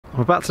I'm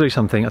about to do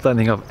something I don't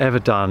think I've ever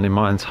done in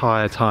my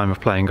entire time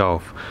of playing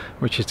golf,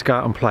 which is to go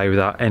out and play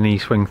without any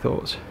swing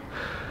thoughts.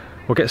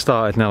 We'll get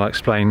started and I'll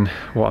explain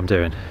what I'm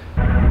doing.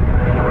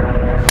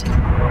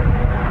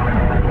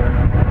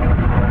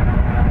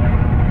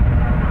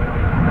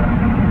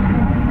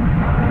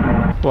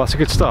 Well, that's a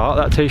good start.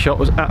 That tee shot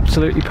was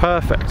absolutely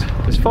perfect.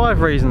 There's 5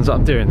 reasons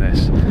I'm doing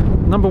this.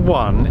 Number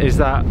 1 is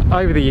that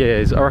over the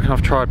years I reckon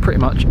I've tried pretty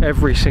much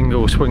every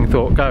single swing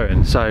thought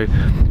going, so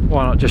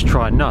why not just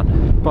try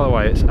none? By the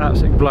way, it's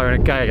absolutely blowing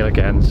a gale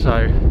again, so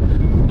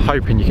I'm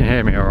hoping you can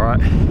hear me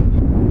alright.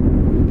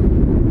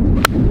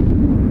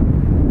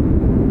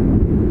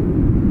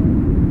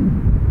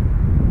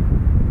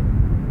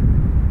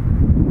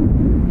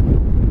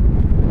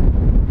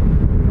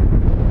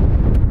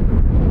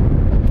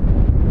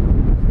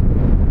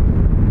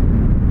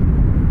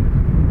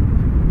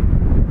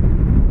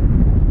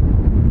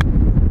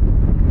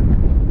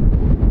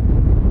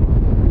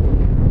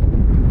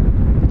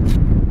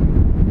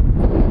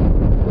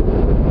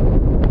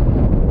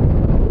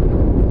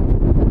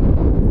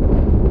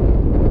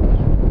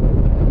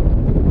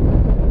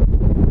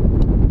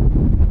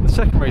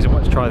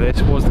 Try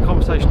this was the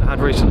conversation I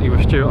had recently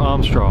with Stuart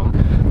Armstrong,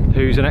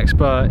 who's an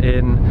expert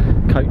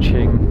in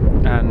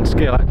coaching and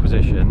skill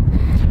acquisition,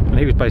 and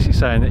he was basically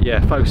saying that yeah,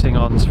 focusing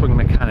on swing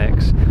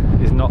mechanics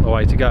is not the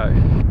way to go.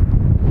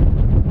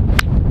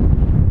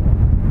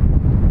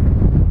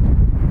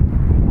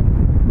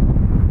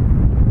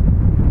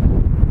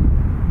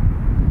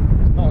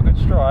 It's not a good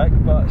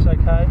strike, but it's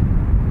okay.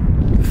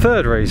 The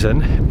third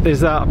reason is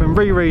that I've been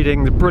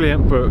rereading the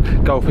brilliant book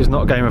Golf is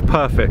Not a Game of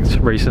Perfect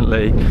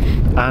recently,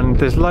 and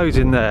there's loads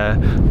in there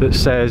that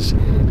says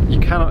you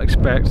cannot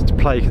expect to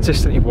play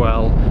consistently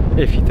well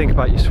if you think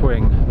about your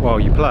swing while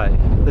you play.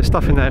 There's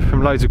stuff in there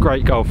from loads of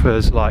great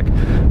golfers like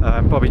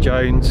Bobby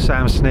Jones,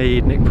 Sam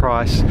Snead, Nick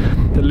Price,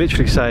 that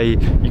literally say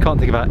you can't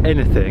think about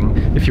anything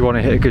if you want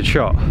to hit a good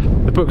shot.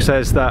 The book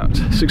says that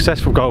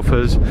successful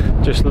golfers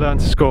just learn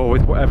to score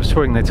with whatever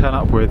swing they turn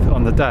up with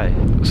on the day.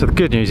 So the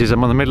good news is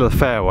I'm on the middle of the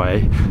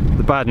fairway.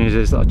 The bad news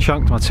is that I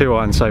chunked my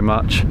 2-iron so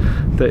much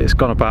that it's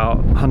gone about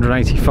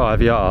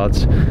 185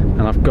 yards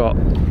and I've got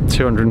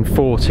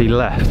 240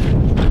 left.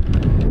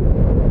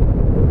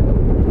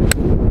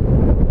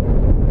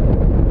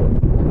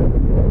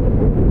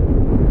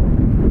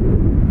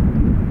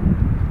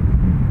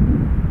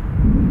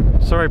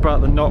 Sorry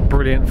about the not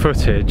brilliant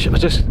footage. I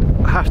just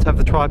have to have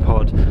the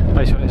tripod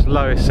basically on its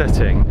lowest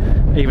setting.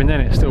 Even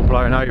then it's still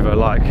blowing over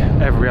like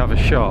every other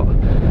shot.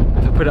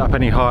 If I put it up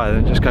any higher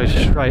then it just goes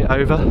straight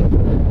over.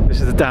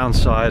 This is the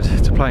downside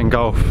to playing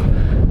golf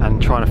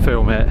and trying to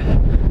film it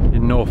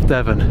in North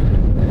Devon.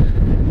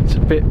 It's a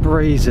bit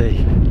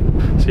breezy.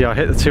 So yeah, I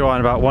hit the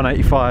 2-iron about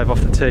 185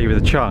 off the tee with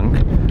a chunk,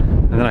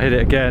 and then I hit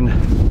it again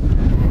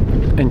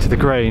into the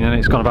green and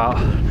it's gone about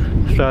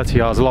 30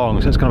 yards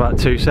long, so it's gone about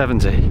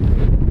 270.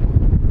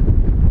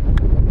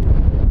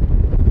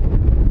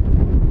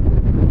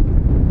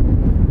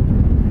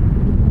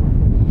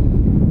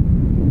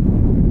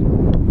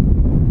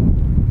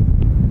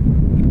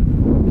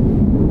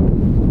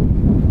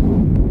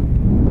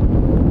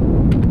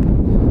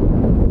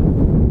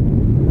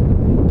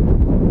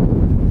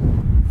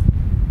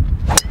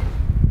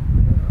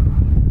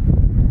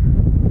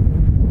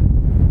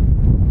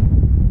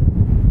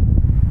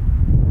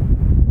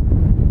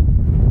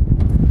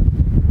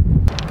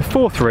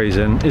 Fourth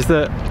reason is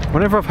that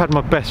whenever I've had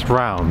my best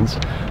rounds,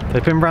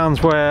 they've been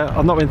rounds where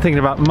I've not been thinking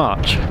about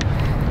much.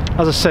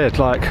 As I said,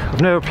 like,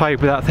 I've never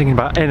played without thinking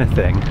about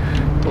anything,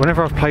 but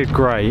whenever I've played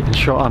great and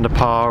shot under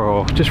par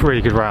or just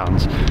really good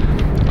rounds,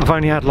 I've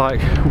only had like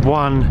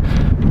one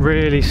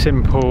really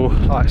simple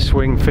like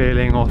swing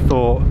feeling or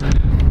thought,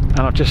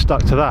 and I've just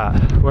stuck to that.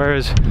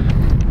 Whereas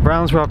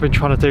rounds where I've been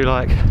trying to do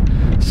like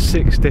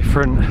 6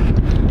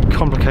 different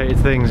complicated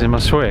things in my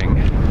swing,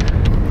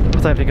 I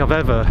don't think I've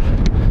ever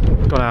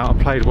gone out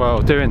and played well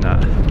doing that.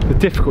 The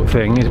difficult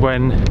thing is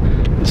when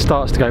it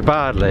starts to go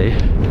badly,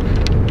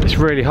 it's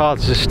really hard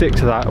to just stick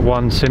to that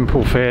one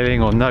simple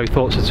feeling or no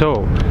thoughts at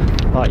all.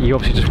 Like, you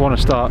obviously just want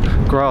to start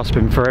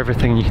grasping for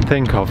everything you can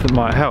think of that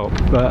might help,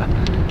 but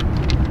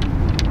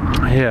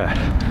yeah,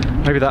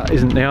 maybe that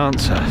isn't the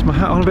answer. Is my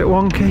hat on a bit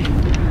wonky?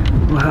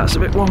 My hat's a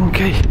bit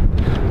wonky.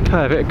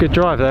 Okay, a bit of good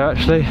drive there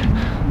actually.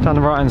 Down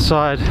the right hand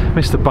side,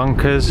 missed the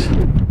bunkers.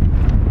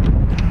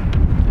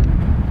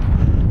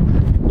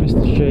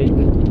 The sheep.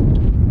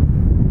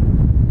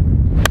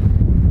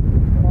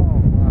 Oh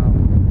wow.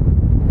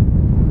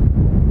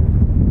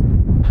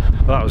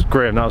 Well, that was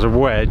grim. That was a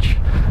wedge,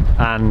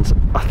 and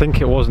I think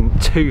it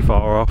wasn't too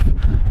far off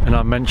and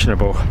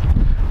unmentionable.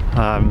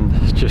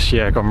 It's just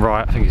yeah, gone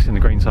right. I think it's in the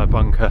greenside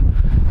bunker.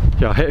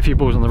 Yeah, I hit a few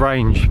balls on the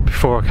range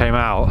before I came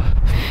out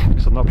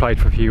because I've not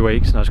played for a few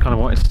weeks, and I just kind of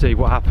wanted to see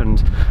what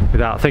happened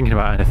without thinking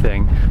about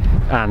anything,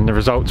 and the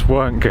results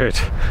weren't good.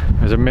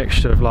 It was a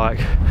mixture of like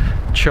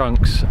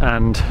chunks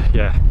and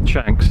yeah,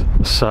 shanks,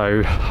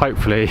 so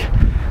hopefully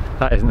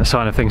that isn't a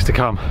sign of things to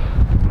come.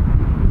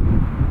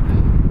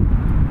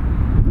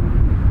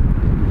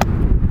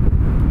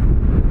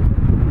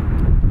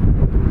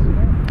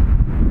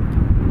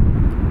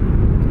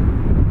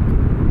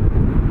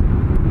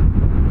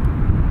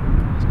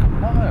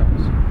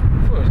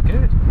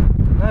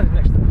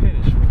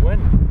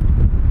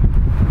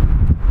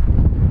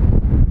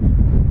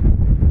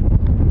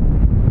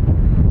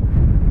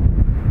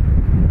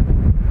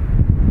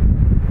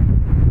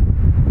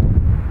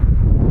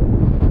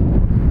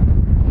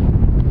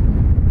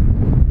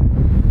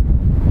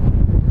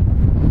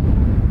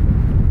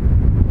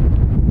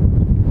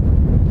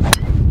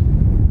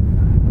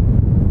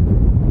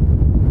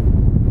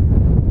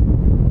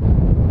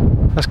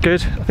 That's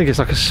good. I think it's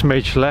like a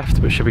smidge left,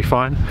 but should be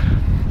fine.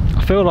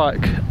 I feel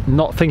like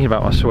not thinking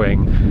about my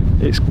swing,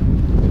 it's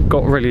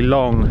got really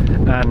long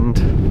and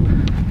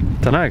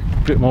I don't know,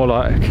 a bit more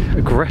like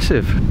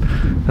aggressive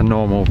than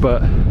normal,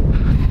 but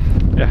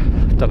yeah,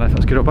 don't know if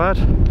that's good or bad,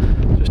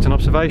 just an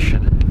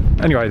observation.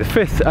 Anyway, the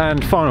fifth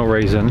and final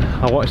reason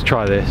I wanted to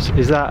try this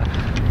is that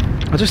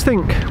I just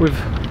think with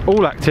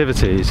all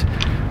activities,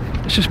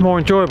 it's just more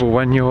enjoyable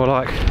when you're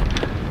like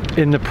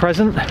in the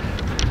present,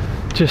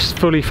 just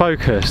fully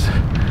focused,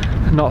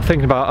 not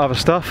thinking about other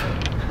stuff.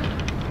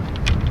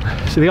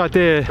 So the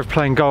idea of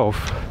playing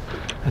golf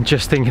and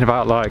just thinking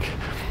about like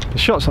the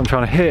shots I'm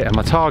trying to hit and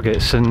my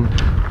targets and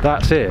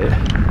that's it,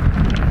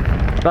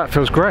 that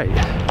feels great.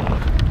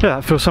 Yeah,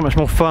 that feels so much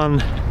more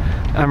fun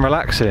and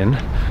relaxing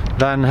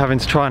than having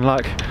to try and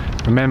like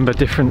remember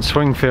different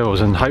swing feels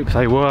and hope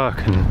they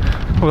work and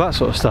all that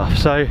sort of stuff.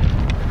 So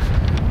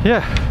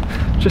yeah,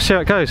 just see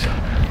how it goes.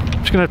 I'm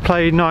just going to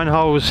play 9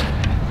 holes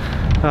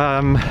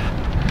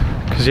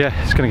because yeah,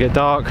 it's going to get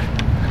dark.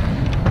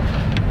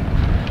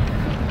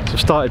 So I've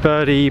started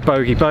birdie,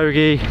 bogey,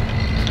 bogey.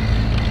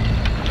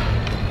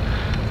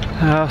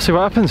 See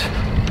what happens.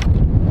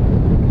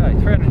 Okay,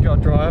 300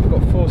 yard drive,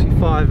 got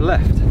 45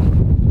 left.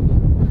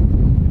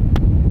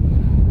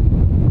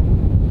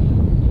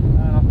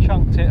 And I've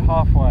chunked it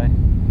halfway.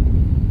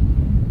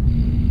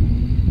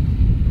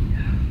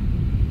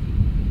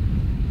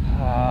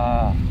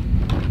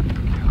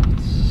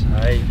 God's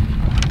sake.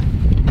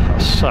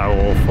 That's so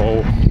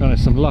awful. To be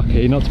honest, I'm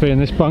lucky not to be in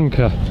this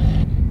bunker.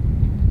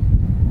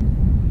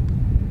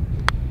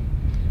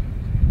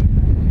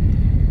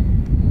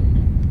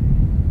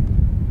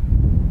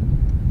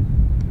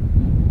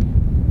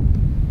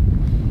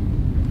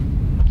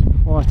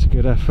 Quite a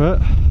good effort,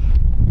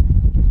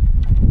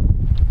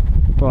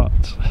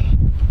 but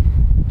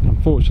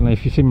unfortunately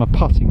if you've seen my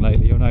putting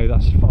lately you'll know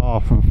that's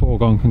far from a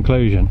foregone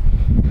conclusion.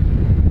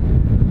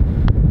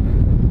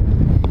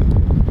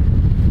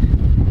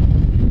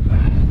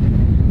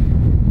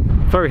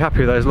 Very happy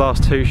with those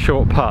last 2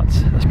 short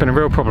putts. That's been a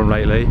real problem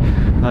lately.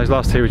 And those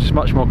last 2 were just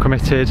much more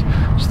committed.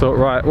 Just thought,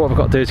 right, what have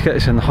I got to do to get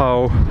this in the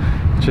hole?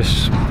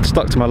 Just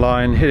stuck to my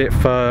line, hit it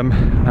firm,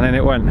 and then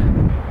it went.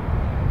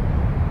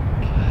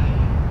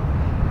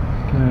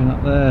 Going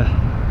up there.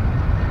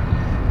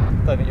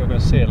 Don't think you're going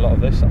to see a lot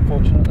of this,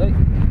 unfortunately.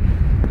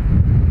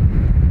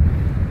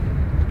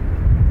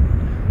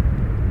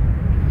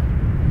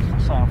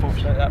 So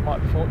unfortunately, that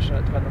might be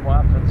fortunate depending on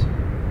what happens.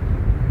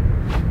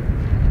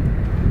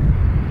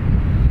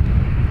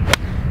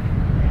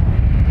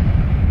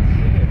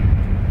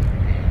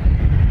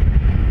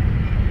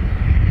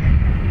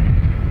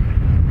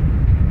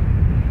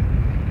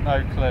 No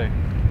clue.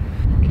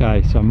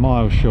 Okay, so a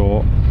mile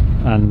short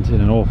and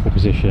in an awful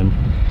position,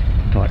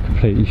 like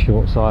completely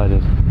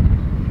short-sided.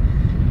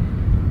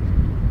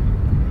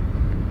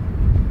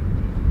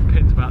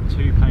 Pin's about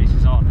 2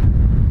 paces on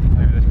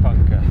over this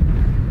bunker.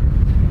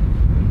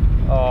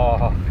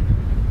 Oh,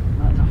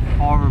 that's a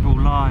horrible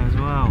lie as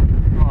well.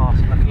 Oh,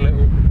 it's like a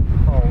little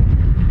hole.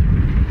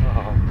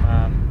 Oh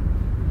man.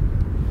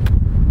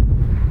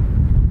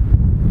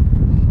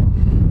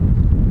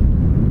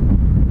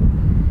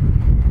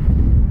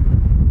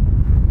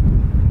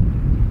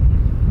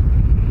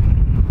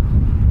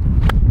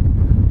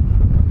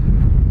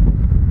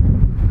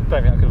 I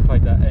don't think I could have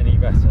played that any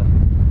better.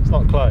 It's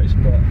not close,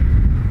 but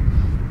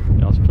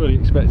yeah, I was fully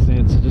expecting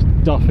it to just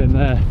duff in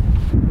there.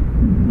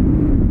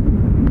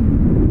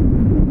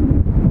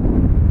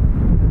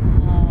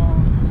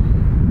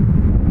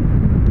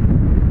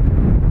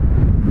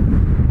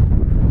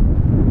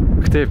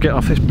 I could do with getting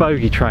off this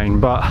bogey train,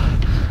 but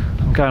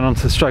I'm going on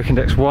to the stroke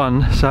index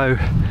 1, so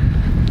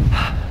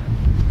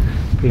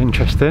be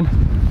interesting.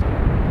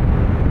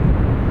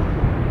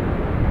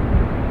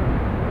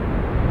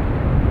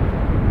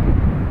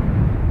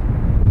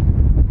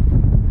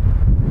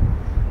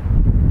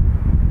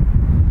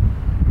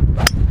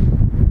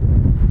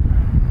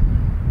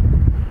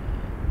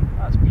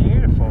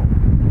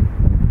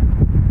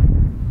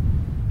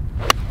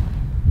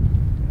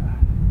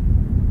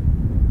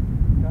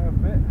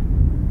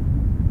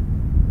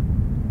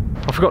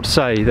 I forgot to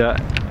say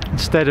that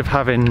instead of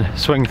having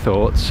swing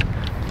thoughts,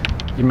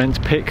 you're meant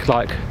to pick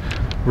like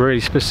really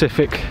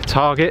specific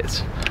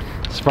targets.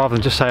 So rather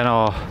than just saying,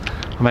 oh,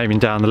 I'm aiming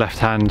down the left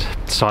hand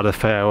side of the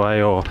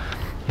fairway, or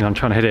you know, I'm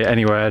trying to hit it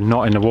anywhere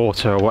not in the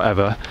water or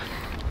whatever,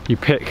 you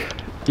pick,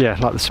 yeah,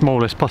 like the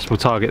smallest possible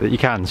target that you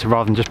can. So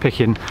rather than just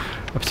picking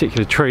a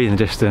particular tree in the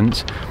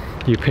distance,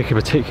 you pick a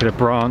particular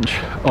branch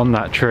on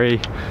that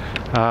tree,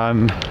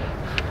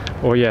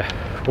 or yeah,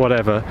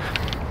 whatever.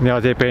 And the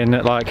idea being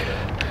that like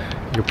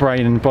your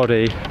brain and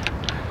body,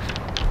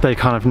 they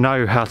kind of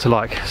know how to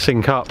like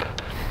sync up.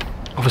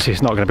 Obviously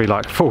it's not going to be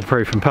like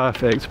foolproof and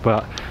perfect,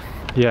 but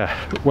yeah,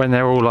 when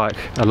they're all like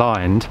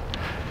aligned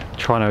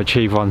trying to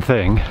achieve one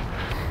thing,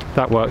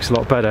 that works a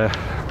lot better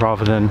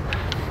rather than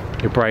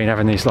your brain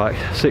having these like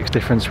 6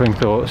 different swing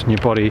thoughts and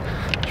your body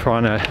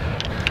trying to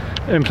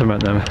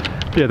implement them.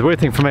 But yeah, the weird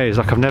thing for me is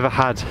like I've never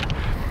had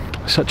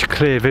such a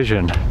clear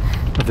vision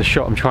of the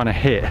shot I'm trying to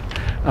hit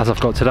as I've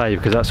got today,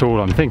 because that's all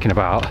I'm thinking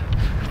about.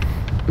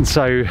 And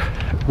so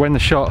when the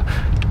shot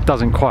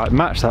doesn't quite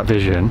match that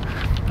vision,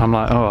 I'm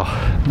like, oh,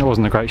 that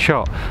wasn't a great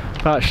shot.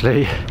 But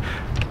actually,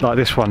 like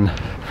this one,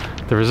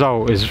 the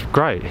result is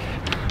great.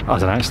 I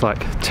don't know, it's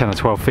like 10 or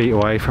 12 feet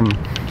away from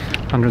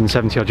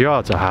 170 odd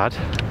yards I had,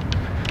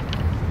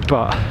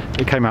 but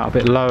it came out a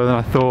bit lower than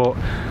I thought.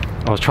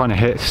 I was trying to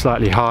hit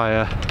slightly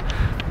higher,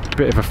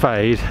 bit of a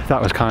fade.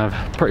 That was kind of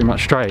pretty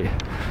much straight.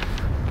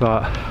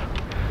 But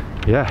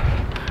yeah,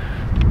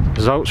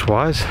 results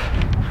wise,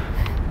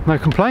 no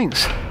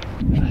complaints.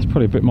 It's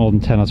probably a bit more than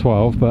 10 or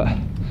 12, but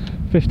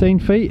 15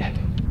 feet.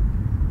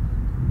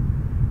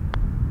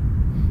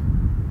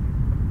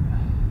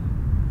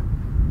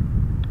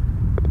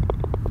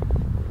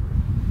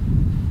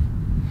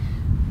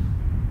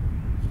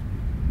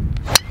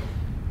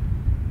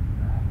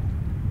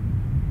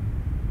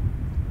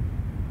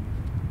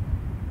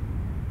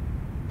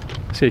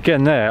 See,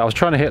 again there, I was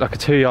trying to hit like a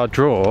 2-yard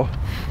draw,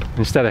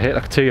 instead I hit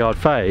like a 2-yard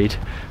fade,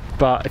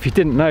 but if you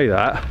didn't know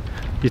that,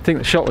 you'd think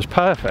the shot was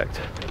perfect.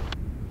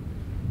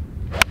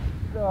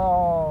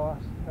 Oh,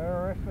 that's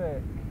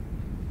horrific.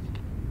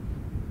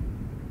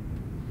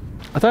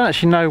 I don't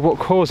actually know what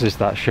causes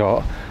that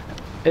shot.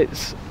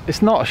 It's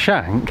not a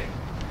shank,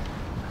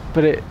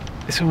 but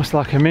it's almost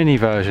like a mini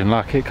version,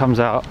 like it comes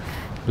out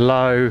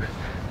low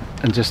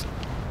and just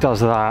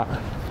does that.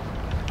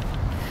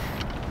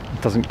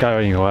 It doesn't go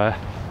anywhere.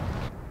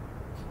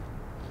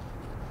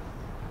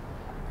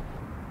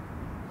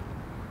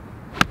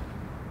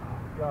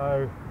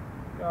 Go,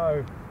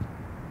 go.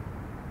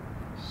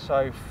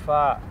 So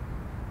fat.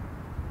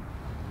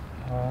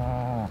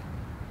 Oh,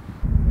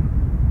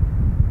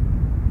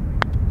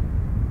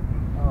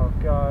 oh,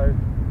 go.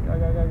 Go,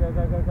 go, go, go,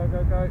 go, go, go,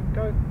 go, go,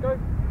 go, go.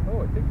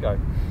 Oh, it did go.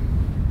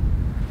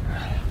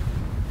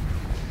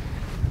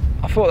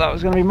 I thought that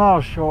was going to be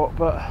miles short,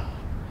 but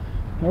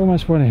it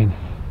almost went in.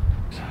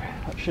 So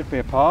that should be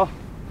a par.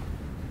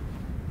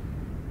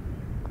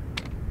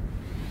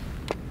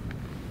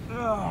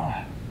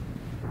 Oh.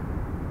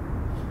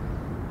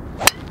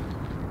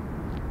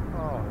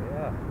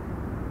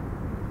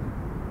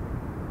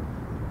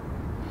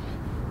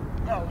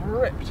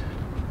 Ripped.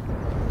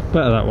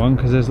 Better that one,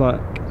 because there's like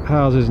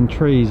houses and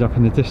trees up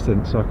in the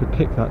distance, so I could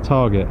pick that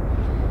target,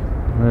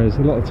 whereas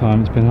a lot of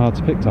time it's been hard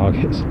to pick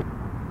targets.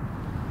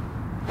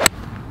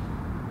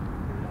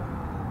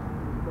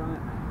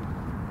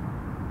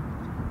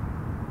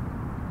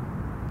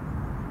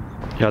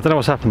 Yeah, I don't know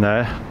what's happened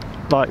there.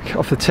 Like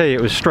off the tee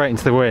it was straight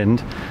into the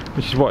wind,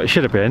 which is what it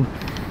should have been,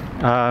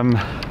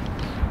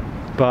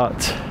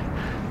 but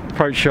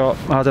approach shot,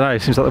 I don't know,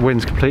 it seems like the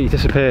wind's completely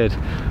disappeared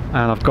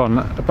and I've gone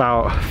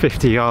about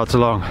 50 yards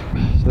along.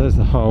 So there's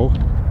the hole,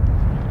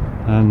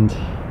 and I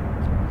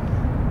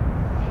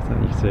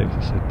don't know if you can see it because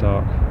it's so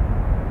dark.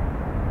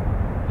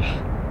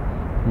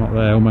 I'm up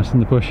there, almost in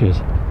the bushes.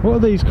 What are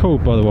these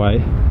called, by the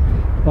way?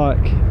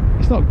 Like,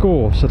 it's not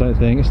gorse, I don't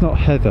think, it's not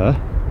heather.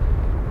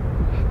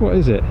 What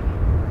is it?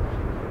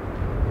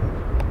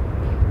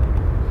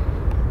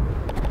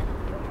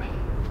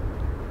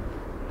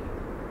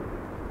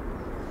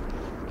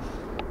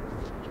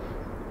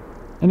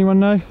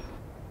 Anyone know?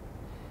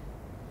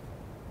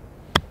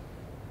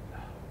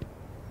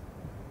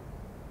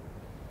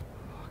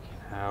 Fucking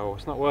hell,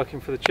 it's not working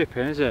for the chip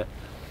in, is it?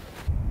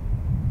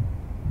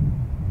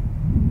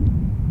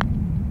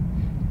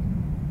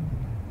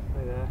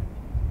 Stay there.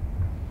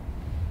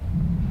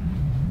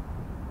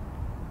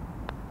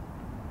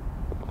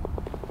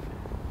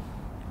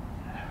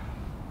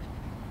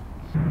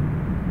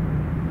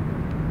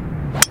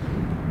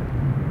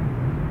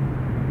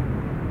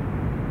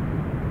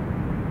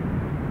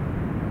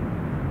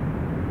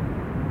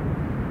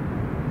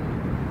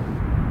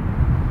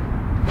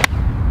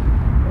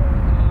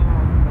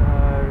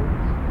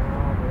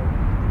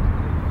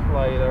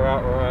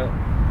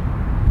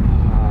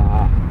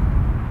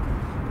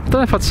 I don't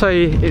know if I'd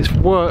say it's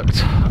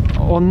worked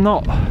or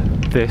not,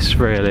 this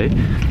really.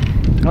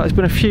 Like, there's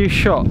been a few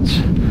shots,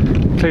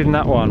 including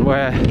that one,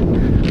 where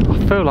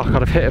I feel like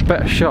I'd have hit a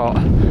better shot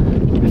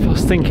if I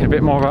was thinking a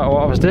bit more about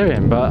what I was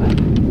doing, but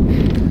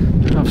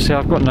obviously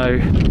I've got no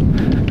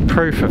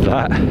proof of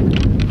that.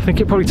 I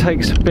think it probably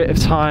takes a bit of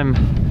time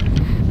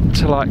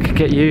to like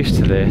get used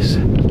to this,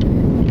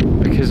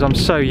 because I'm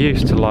so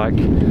used to like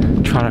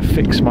trying to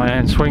fix my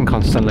own swing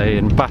constantly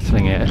and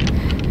battling it,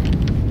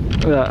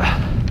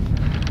 that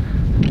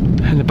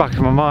in the back of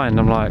my mind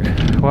I'm like,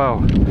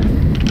 well,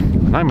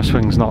 I know my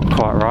swing's not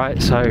quite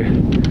right, so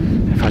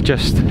if I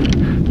just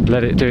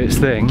let it do its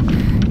thing,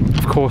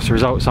 of course the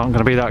results aren't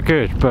going to be that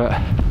good. But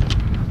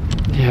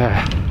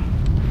yeah,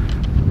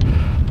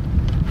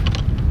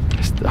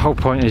 the whole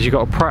point is you've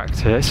got to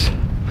practice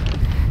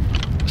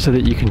so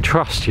that you can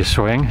trust your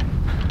swing,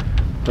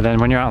 but then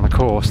when you're out on the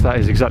course, that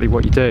is exactly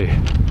what you do,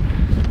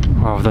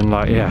 rather than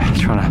like, yeah,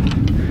 trying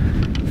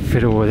to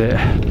fiddle with it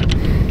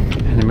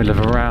in the middle of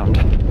a round.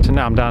 So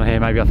now I'm down here,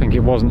 maybe I think it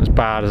wasn't as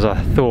bad as I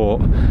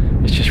thought,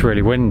 it's just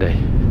really windy.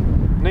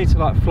 I need to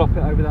like flop it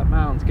over that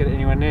mountain to get it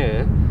anywhere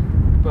near,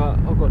 but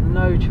I've got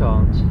no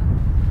chance.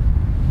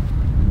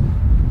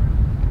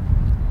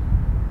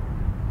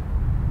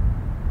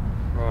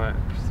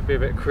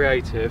 bit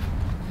creative.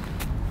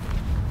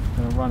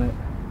 I'm gonna run it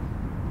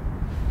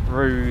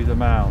through the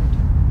mound.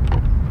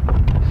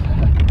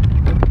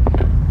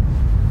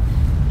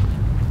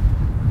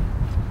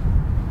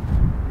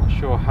 Not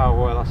sure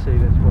how well I see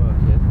this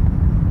working.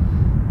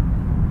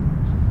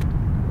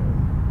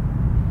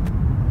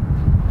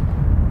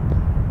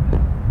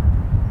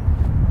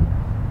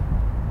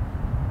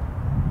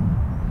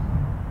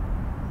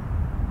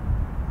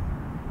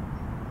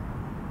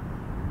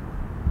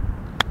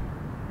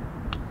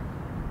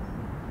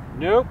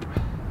 Nope.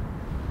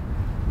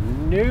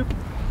 Nope.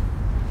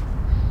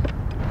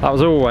 That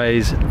was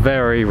always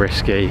very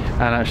risky,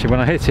 and actually when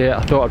I hit it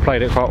I thought I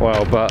played it quite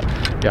well, but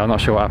yeah, I'm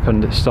not sure what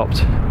happened. It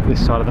stopped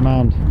this side of the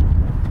mound.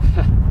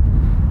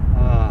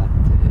 Ah,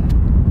 dear.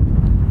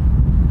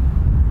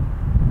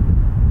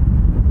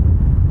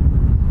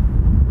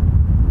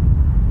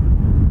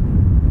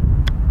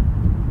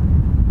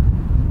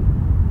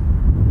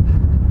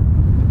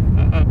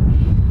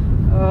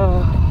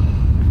 Oh,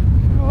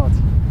 God.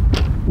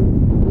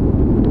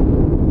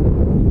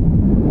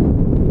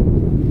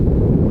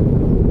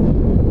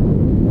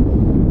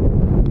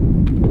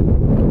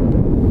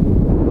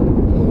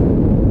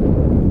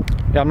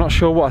 Yeah, I'm not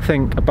sure what I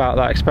think about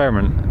that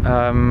experiment.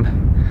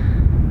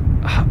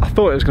 I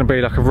thought it was going to be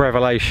like a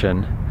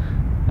revelation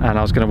and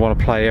I was going to want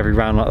to play every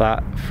round like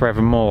that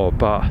forevermore,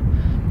 but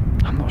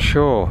I'm not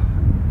sure.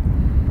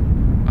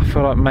 I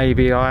feel like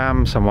maybe I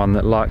am someone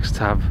that likes to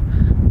have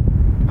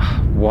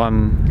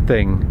one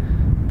thing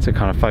to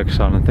kind of focus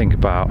on and think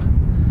about,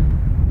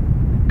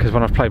 because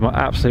when I've played my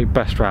absolute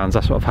best rounds,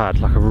 that's what I've had,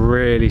 like a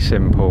really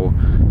simple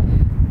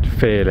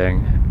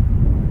feeling,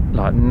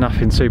 like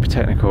nothing super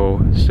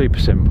technical, super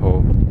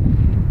simple.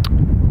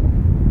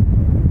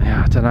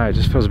 Yeah, I don't know, it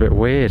just feels a bit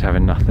weird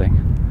having nothing.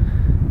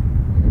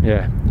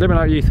 Yeah, let me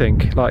know what you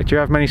think. Like, do you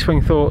have many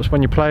swing thoughts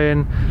when you're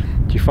playing?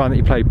 Do you find that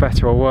you play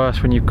better or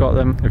worse when you've got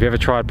them? Have you ever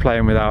tried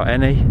playing without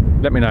any?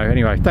 Let me know.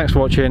 Anyway, thanks for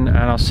watching and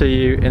I'll see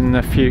you in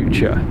the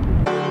future.